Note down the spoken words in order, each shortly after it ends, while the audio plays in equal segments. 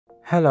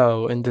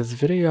Hello, in this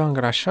video I'm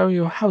gonna show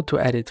you how to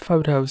edit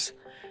photos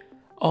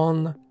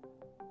on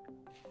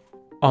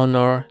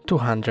Honor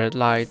 200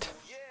 Lite.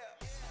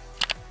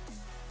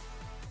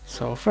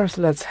 So first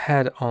let's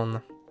head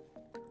on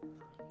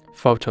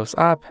Photos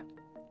app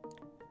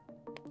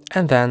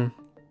and then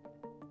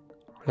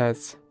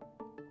let's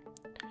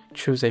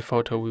choose a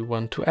photo we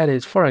want to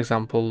edit, for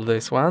example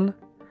this one,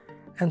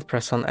 and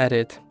press on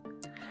edit.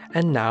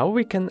 And now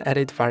we can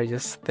edit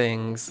various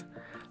things,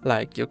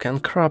 like you can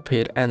crop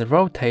it and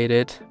rotate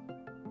it.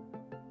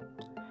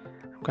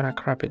 I'm gonna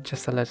crop it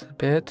just a little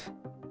bit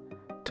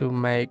to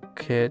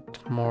make it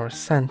more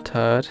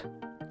centered,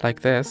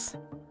 like this.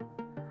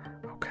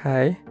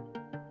 Okay.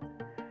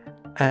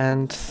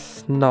 And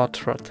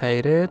not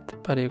rotate it,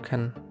 but you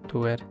can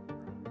do it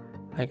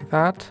like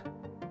that.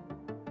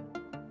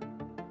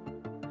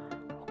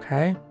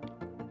 Okay.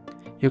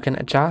 You can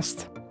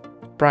adjust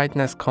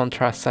brightness,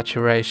 contrast,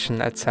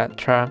 saturation,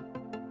 etc.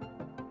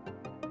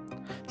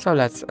 So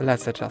let's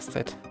adjust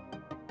it.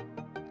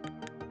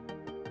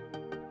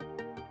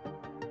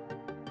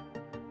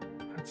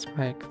 Let's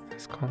make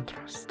this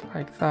contrast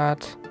like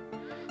that.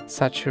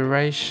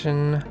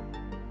 Saturation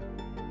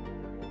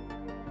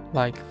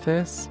like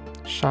this.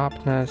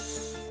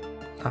 Sharpness.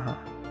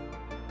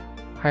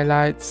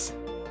 Highlights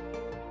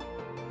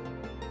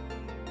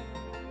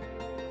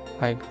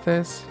like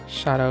this.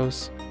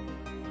 Shadows.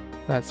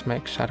 Let's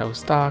make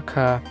shadows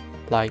darker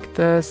like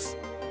this.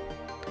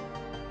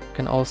 You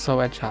can also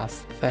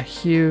adjust the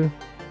hue,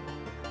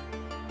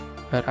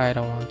 but I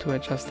don't want to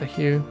adjust the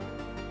hue.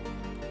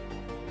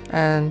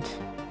 And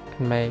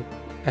can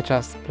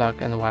adjust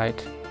black and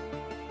white.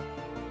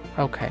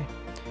 Okay,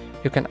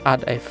 you can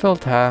add a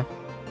filter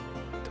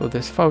to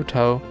this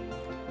photo.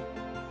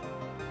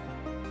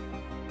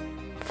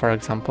 For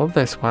example,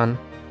 this one.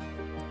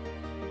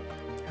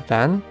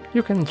 Then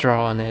you can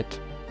draw on it.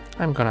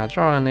 I'm gonna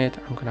draw on it.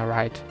 I'm gonna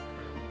write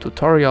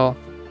tutorial.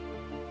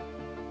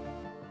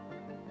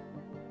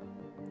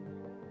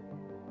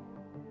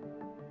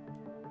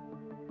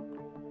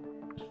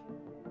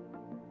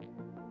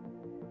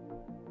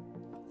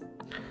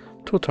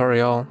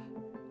 Tutorial.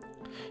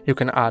 You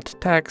can add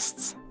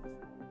texts,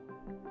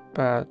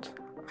 but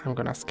I'm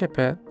gonna skip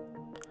it.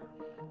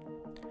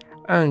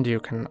 And you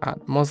can add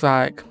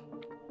mosaic,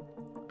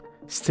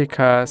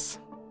 stickers,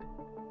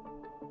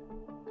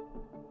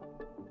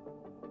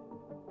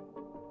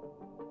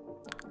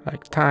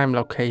 like time,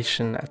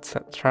 location,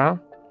 etc.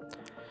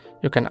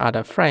 You can add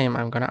a frame.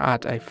 I'm gonna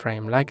add a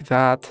frame like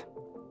that.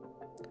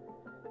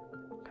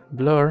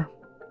 Blur.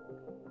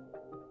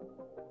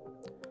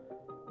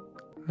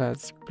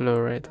 Let's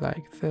blur it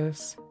like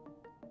this.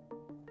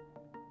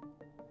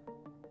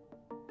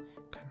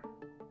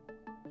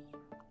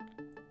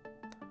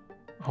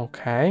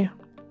 Okay.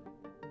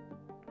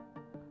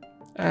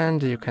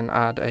 And you can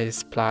add a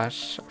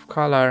splash of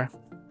color.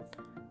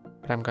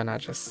 But I'm gonna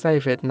just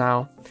save it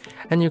now.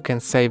 And you can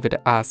save it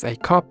as a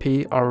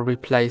copy or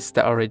replace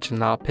the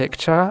original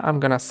picture. I'm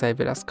gonna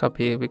save it as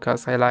copy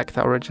because I like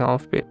the original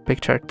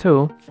picture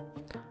too.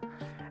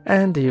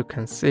 And you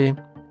can see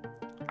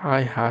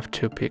I have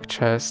two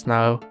pictures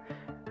now,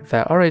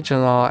 the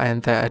original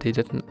and the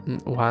edited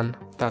one.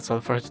 That's all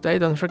for today.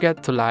 Don't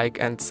forget to like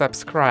and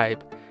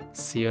subscribe.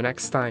 See you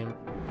next time.